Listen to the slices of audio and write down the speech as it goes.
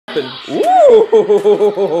Ooh.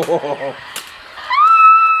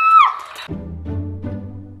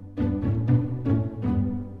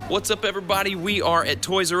 What's up, everybody? We are at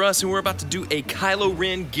Toys R Us and we're about to do a Kylo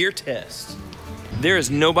Ren gear test. There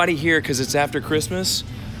is nobody here because it's after Christmas.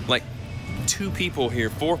 Like 2 people here,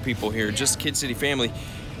 4 people here, just KidCity family.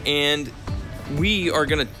 And we are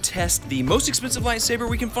gonna test the most expensive lightsaber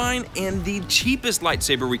we can find and the cheapest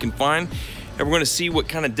lightsaber we can find. And we're gonna see what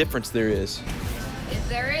kind of difference there is. If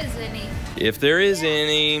there is any. If there is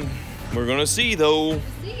any. We're gonna see though.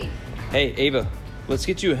 Hey, Ava, let's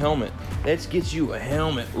get you a helmet. Let's get you a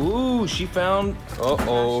helmet. Ooh, she found,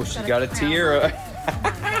 uh-oh, she got a tiara.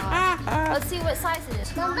 Let's see what size it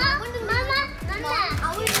is. Mama.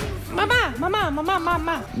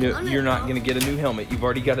 No, you're not gonna get a new helmet. You've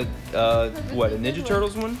already got a, what, a Ninja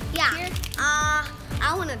Turtles one? Yeah.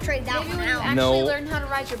 I want to trade that one out. Actually learn how to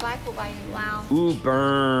ride your bike, we'll buy you. Wow. Ooh,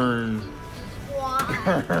 burn.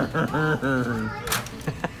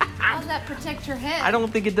 How does that protect your head? I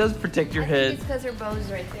don't think it does protect your head. It's because her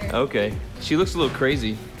bow's right there. Okay. She looks a little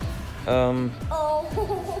crazy. Oh.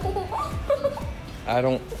 I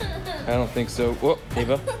don't think so. Whoa,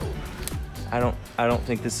 Ava. I don't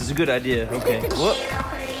think this is a good idea. Okay. Whoop.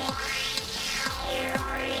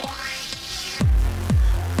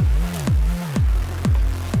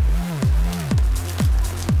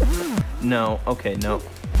 No. Okay, no.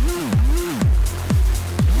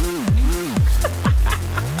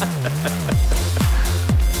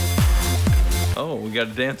 Oh, we got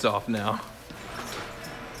a dance off now.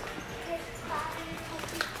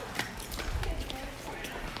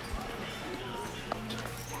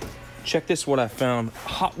 Check this, what I found.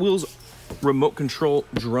 Hot Wheels remote control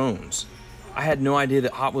drones. I had no idea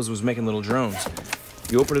that Hot Wheels was making little drones.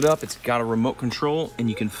 You open it up, it's got a remote control and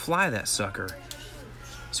you can fly that sucker.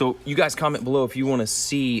 So you guys comment below if you want to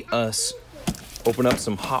see us open up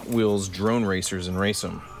some Hot Wheels drone racers and race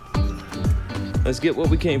them. Let's get what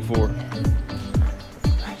we came for.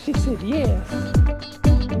 She said yes.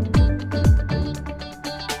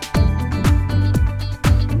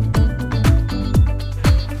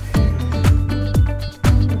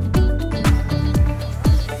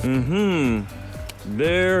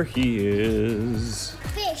 There he is.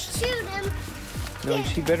 Fish, shoot him. No,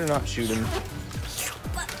 she better not shoot him.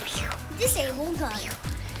 Disabled gun.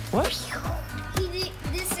 What? He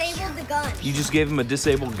disabled the gun. You just gave him a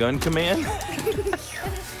disabled gun command?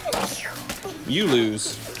 You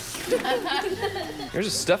lose. There's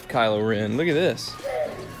a stuffed Kylo Ren. Look at this.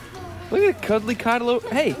 Look at a cuddly Kylo.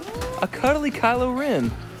 Hey, a cuddly Kylo Ren.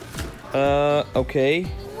 Okay.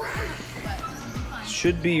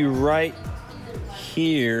 Should be right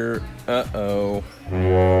here. Uh-oh.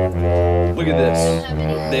 Look at this.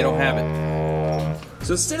 They don't have it.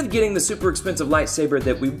 So instead of getting the super expensive lightsaber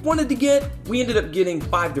that we wanted to get, we ended up getting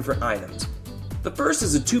 5 different items. The first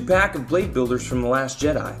is a 2-pack of blade builders from The Last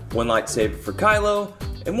Jedi. 1 lightsaber for Kylo,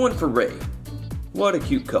 and 1 for Rey. What a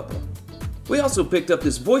cute couple. We also picked up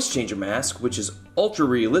this voice changer mask, which is ultra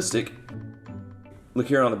realistic. Look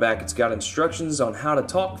here on the back, it's got instructions on how to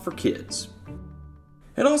talk for kids.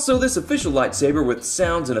 And also this official lightsaber with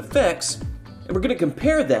sounds and effects, and we're gonna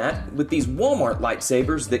compare that with these Walmart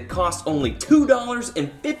lightsabers that cost only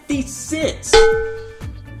 $2.50.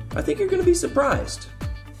 I think you're gonna be surprised.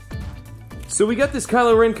 So we got this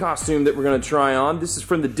Kylo Ren costume that we're gonna try on. This is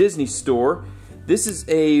from the Disney store. This is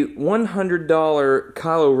a $100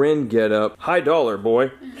 Kylo Ren getup. High dollar,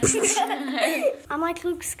 boy. I'm like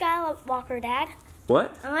Luke Skywalker, Dad.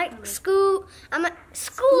 What? I'm a school lightweight.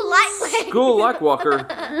 School Lightwalker.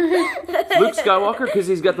 Luke Skywalker, because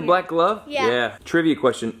he's got the black glove? Yeah. Trivia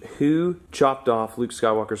question. Who chopped off Luke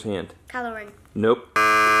Skywalker's hand? Kylo Ren. Nope.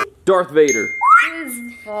 Darth Vader. His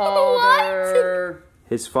father. What?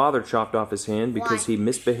 His father chopped off his hand because he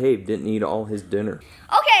misbehaved, didn't eat all his dinner.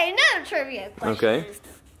 Okay, another trivia question. Okay.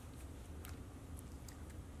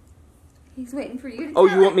 He's waiting for you to Oh,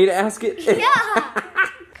 you want me to ask it? Yeah.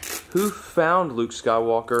 Who found Luke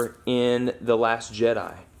Skywalker in The Last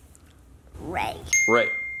Jedi? Rey. Rey.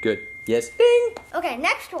 Good. Yes. Ding! Okay,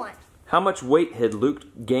 next one. How much weight had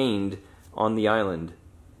Luke gained on the island?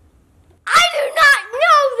 I do not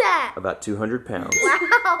know that. About 200 pounds.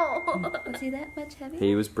 Wow. Was he that much heavy?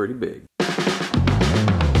 He was pretty big.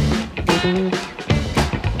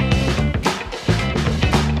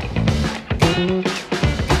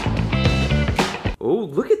 Oh,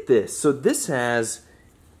 look at this. So this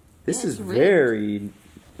is very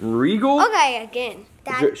regal. Okay, again.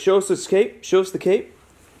 Show us the cape. Show us the cape.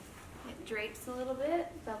 It drapes a little bit.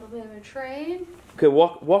 Got a little bit of a train. Okay,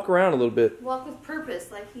 walk around a little bit. Walk with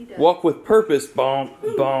purpose, like he does. Walk with purpose. Bom,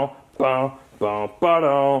 bom, bom, bom,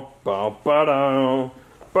 ba-dum, bom, ba-dum,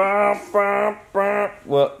 ba-dum.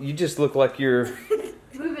 Well, you just look like you're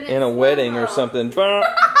Moving in a wedding or something. Go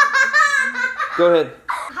ahead.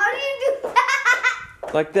 How do you do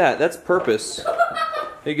that? Like that. That's purpose.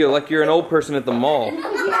 There you go. Like you're an old person at the mall.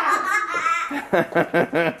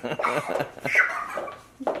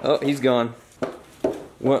 Oh, he's gone.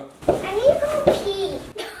 What? I need to go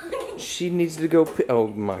pee. She needs to go pee. Oh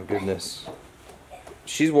my goodness.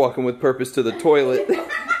 She's walking with purpose to the toilet.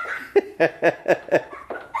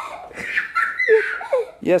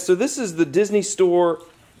 Yeah, so this is the Disney Store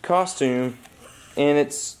costume, and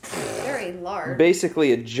it's Very large.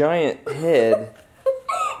 basically a giant head,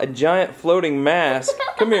 a giant floating mask.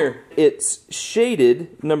 Come here. It's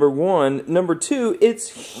shaded, number one. Number two, it's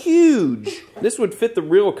huge. This would fit the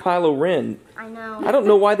real Kylo Ren. I know. I don't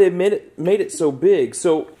know why they made it so big.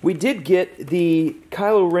 So we did get the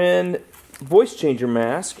Kylo Ren voice changer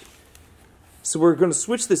mask. So we're going to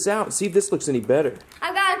switch this out and see if this looks any better.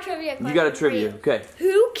 I've got a trivia question. You got a trivia, okay?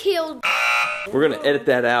 Who killed? We're going to edit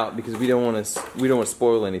that out because we don't want to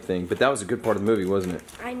spoil anything. But that was a good part of the movie, wasn't it?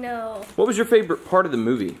 I know. What was your favorite part of the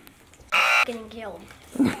movie? Getting killed.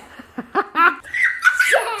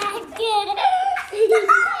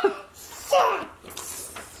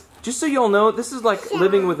 Just so y'all know, this is like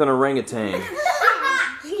living with an orangutan.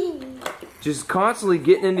 Just constantly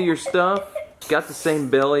getting into your stuff. Got the same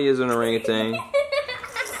belly as an orangutan.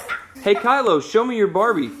 Hey Kylo, show me your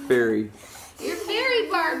Barbie fairy. You're very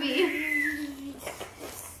Barbie.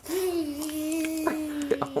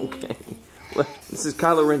 Okay. This is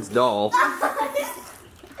Kylo Ren's doll.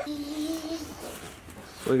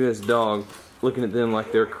 Look at this dog. Looking at them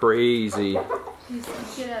like they're crazy.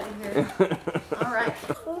 Get out of here. All right.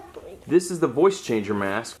 This is the voice changer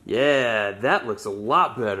mask. Yeah, that looks a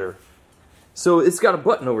lot better. So it's got a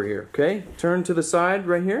button over here, okay? Turn to the side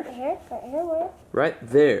right here. Right here? Right here? Where? Right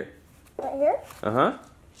there. Right here? Uh-huh.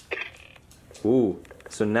 Ooh.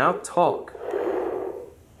 So now talk.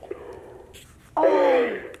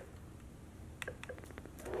 Oh.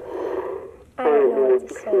 I don't know what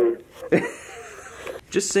to say.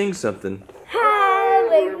 Just sing something.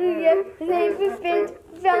 Hallelujah. They repent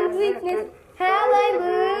from weakness.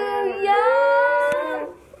 Hallelujah.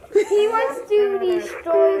 He wants to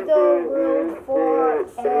destroy the world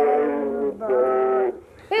forever.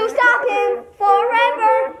 We'll stop him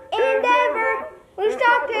forever and ever. We'll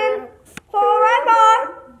stop him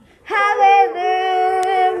forever. Hallelujah.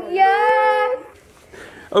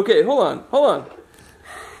 Okay, hold on.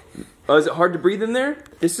 Is it hard to breathe in there?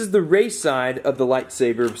 This is the Rey side of the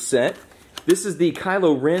lightsaber set. This is the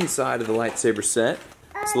Kylo Ren side of the lightsaber set.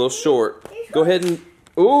 It's a little short. Go ahead and...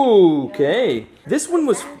 Ooh, okay. This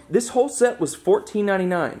whole set was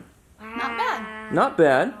 $14.99. Not bad. Not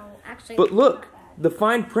bad. Actually, But look, the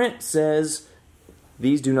fine print says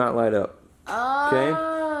these do not light up. Okay?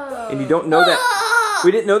 And you don't know that.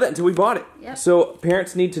 We didn't know that until we bought it. Yep. So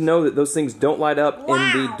parents need to know that those things don't light up in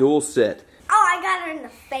the dual set. oh, I got her in the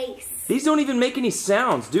face. These don't even make any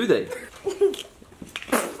sounds, do they?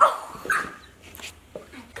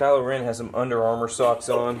 Kylo Ren has some Under Armour socks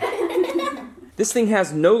on. This thing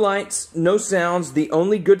has no lights, no sounds. The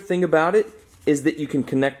only good thing about it is that you can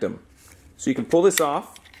connect them. So you can pull this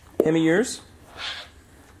off, him of yours,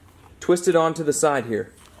 twist it onto the side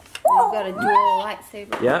here. You've got a dual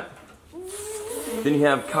lightsaber. Yeah. Then you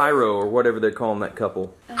have Kyro, or whatever they're calling that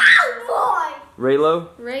couple. Oh, Raylo?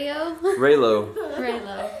 Rayo. Raylo.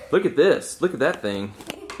 Raylo. Look at this. Look at that thing.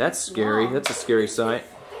 That's scary. That's a scary sight.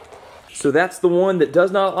 So that's the one that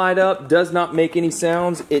does not light up, does not make any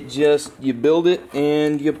sounds. It just, you build it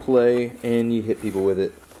and you play and you hit people with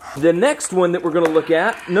it. The next one that we're going to look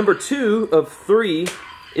at, number 2 of 3,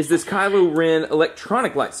 is this Kylo Ren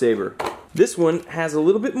electronic lightsaber. This one has a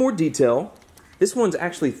little bit more detail. This one's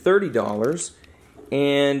actually $30,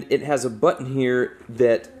 and it has a button here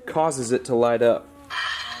that causes it to light up.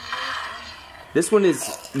 This one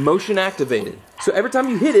is motion activated. So every time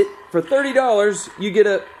you hit it, for $30, you get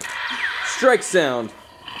a strike sound.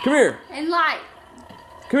 Come here. And light.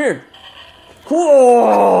 Come here.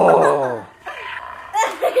 Whoa!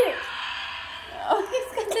 Oh, he's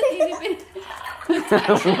got the itty bitty.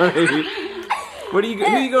 Who are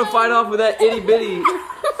you going to fight off with that itty bitty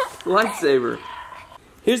lightsaber?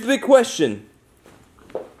 Here's the big question.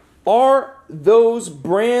 Are those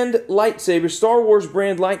brand lightsabers, Star Wars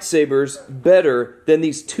brand lightsabers, better than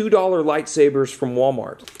these $2 lightsabers from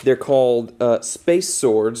Walmart? They're called space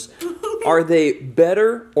swords. Are they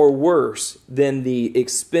better or worse than the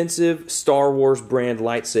expensive Star Wars brand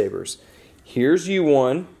lightsabers? Here's you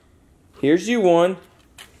one. Here's you one.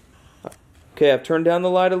 Okay, I've turned down the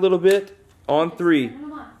light a little bit. On 3.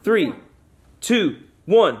 3, 2,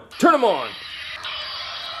 1. Turn them on.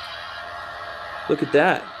 Look at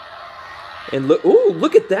that. And look, ooh,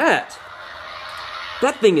 look at that.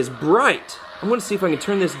 That thing is bright. I'm gonna see if I can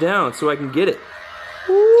turn this down so I can get it.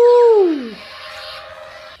 Woo!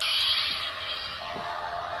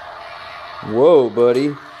 Whoa, buddy.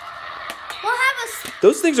 We'll have a...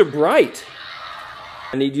 Those things are bright.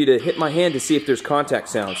 I need you to hit my hand to see if there's contact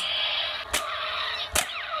sounds.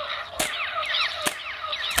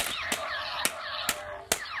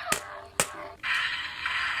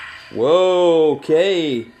 Whoa,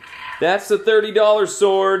 okay. That's the $30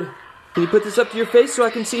 sword. Can you put this up to your face so I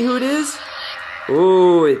can see who it is?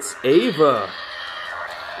 Oh, it's Ava.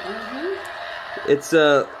 It's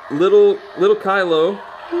little Kylo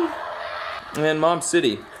and Mom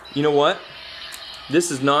City. You know what?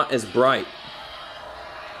 This is not as bright.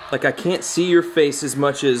 Like, I can't see your face as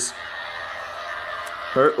much as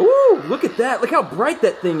her. Ooh, look at that. Look how bright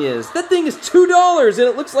that thing is. That thing is $2 and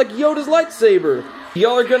it looks like Yoda's lightsaber.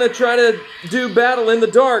 Y'all are gonna try to do battle in the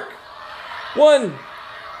dark. 1,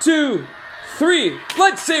 2, 3.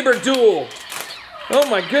 Lightsaber duel. Oh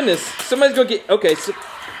my goodness. Somebody's gonna get, okay. So,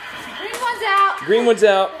 Green one's out. green one's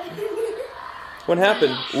out. What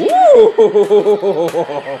happened? Ooh.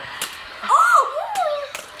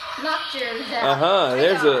 Knocked yours out. Uh-huh,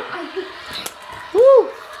 there's a... Woo!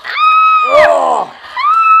 Oh!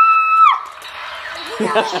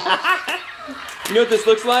 You know what this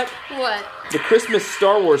looks like? What? The Christmas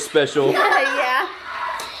Star Wars special. Yeah.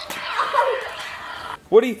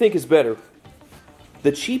 What do you think is better?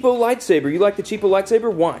 The cheapo lightsaber. You like the cheapo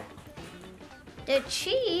lightsaber? Why? The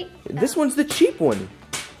cheap. This one's the cheap one.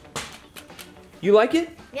 You like it?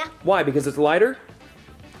 Yeah. Why? Because it's lighter?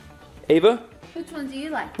 Ava? Which one do you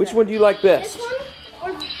like? Which one do you like best? This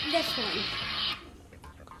one or this one?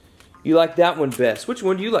 You like that one best. Which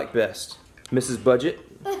one do you like best? Mrs. Budget?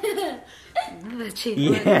 The cheap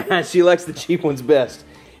Yeah, she likes the cheap ones best.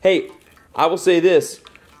 Hey, I will say this.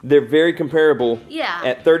 They're very comparable. Yeah.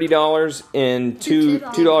 At $30 and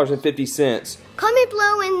 $2.50. Comment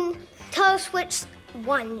below and tell us which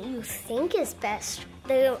one you think is best.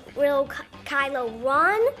 The real Kylo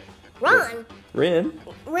Ren? Ren,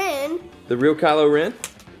 The real Kylo Ren?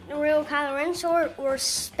 the real Kylo Ren sword, or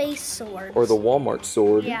space swords. Or the Walmart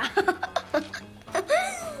sword? Yeah.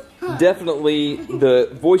 Definitely the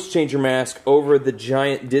voice changer mask over the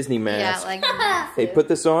giant Disney Yeah, mask. like. Hey, put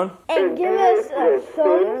this on. And give us a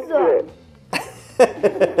thumbs up.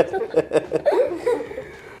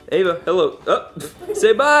 Ava, hello. Oh,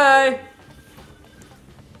 say bye.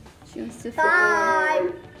 She wants to.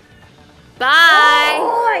 Bye. Bye.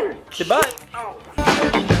 Bye. Say bye.